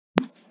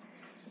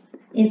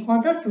In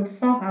order to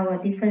solve our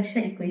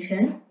differential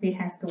equation, we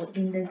have to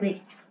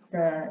integrate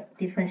the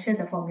differential,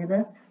 the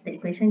formula, the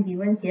equation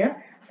given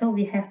here. So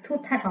we have two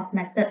types of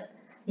method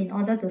in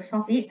order to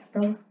solve it.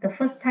 The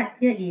first type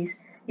here is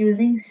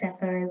using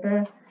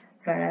separable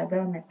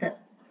variable method.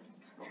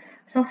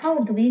 So how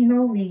do we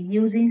know we're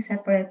using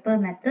separable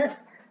method?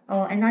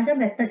 Or another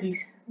method is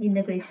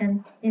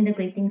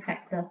integrating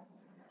factor.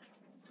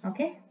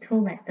 Okay,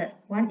 two methods.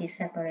 One is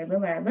separable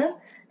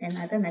variable,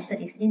 another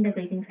method is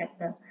integrating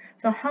factor.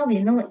 So how we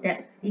know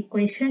that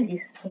equation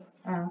is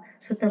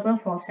suitable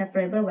for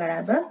separable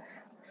variable?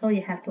 So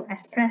you have to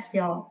express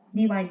your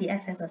dy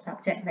dx as a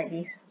subject like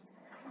this.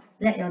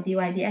 Let your dy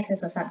dx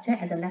as a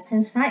subject at the left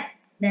hand side.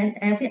 Then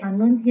every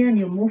unknown here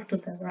you move to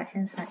the right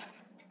hand side.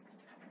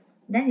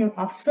 Then you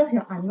observe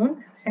your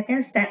unknown.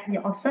 Second step, you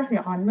observe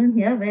your unknown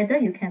here, whether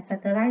you can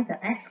factorize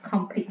the x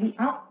completely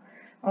out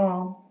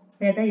or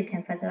whether you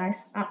can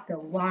factorize up the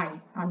y,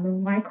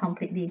 unknown y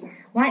completely.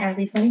 Why are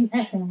we referring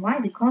x and y?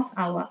 Because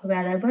our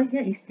variable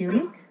here is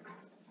doing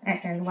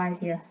x and y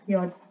here.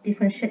 Your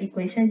differential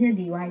equation here,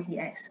 dy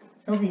dx.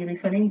 So we're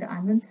referring the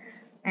unknown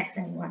x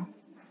and y.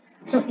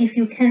 So if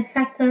you can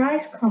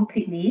factorize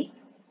completely,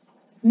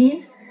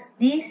 means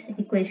this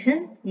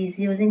equation is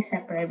using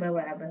separable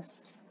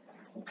variables.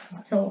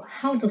 So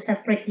how to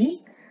separate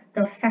it?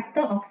 The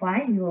factor of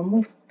y, you will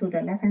move to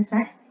the left hand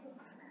side,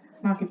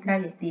 multiply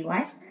with dy,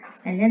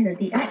 and then the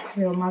dx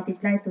will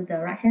multiply to the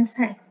right hand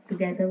side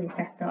together with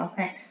factor of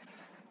x,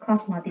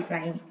 cross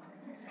multiplying.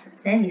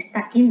 Then we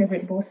start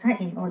integrate both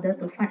sides in order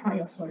to find out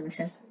your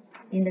solution.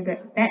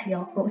 Integrate back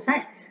your both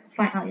sides,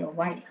 find out your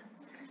y.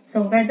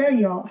 So whether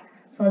your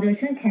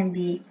solution can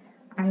be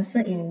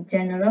answered in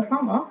general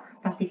form or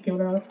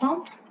particular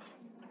form,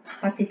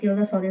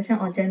 particular solution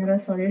or general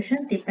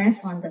solution depends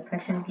on the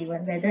question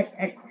given, whether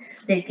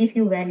they give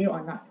you value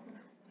or not.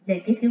 They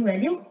give you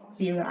value,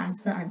 we will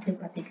answer until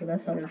particular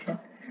solution.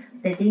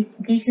 They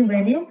give you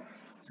value,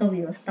 so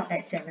we will stop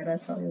at general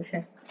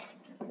solution.